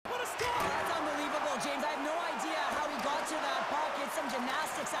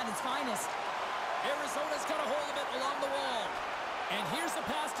gymnastics at its finest. Arizona's got a hold of it along the wall. And here's the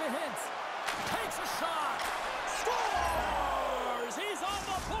pass to Hintz. Takes a shot. Scores! He's on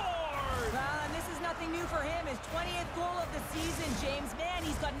the board! Well, and this is nothing new for him. His 20th goal of the season, James. Man,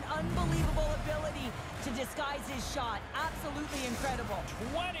 he's got an unbelievable ability to disguise his shot. Absolutely incredible.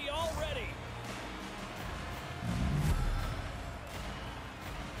 20 already.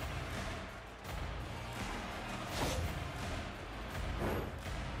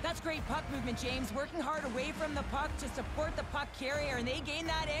 That's great puck movement, James. Working hard away from the puck to support the puck carrier, and they gained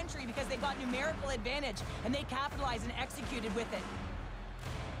that entry because they got numerical advantage, and they capitalized and executed with it.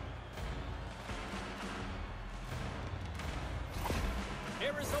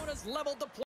 Arizona's leveled the play.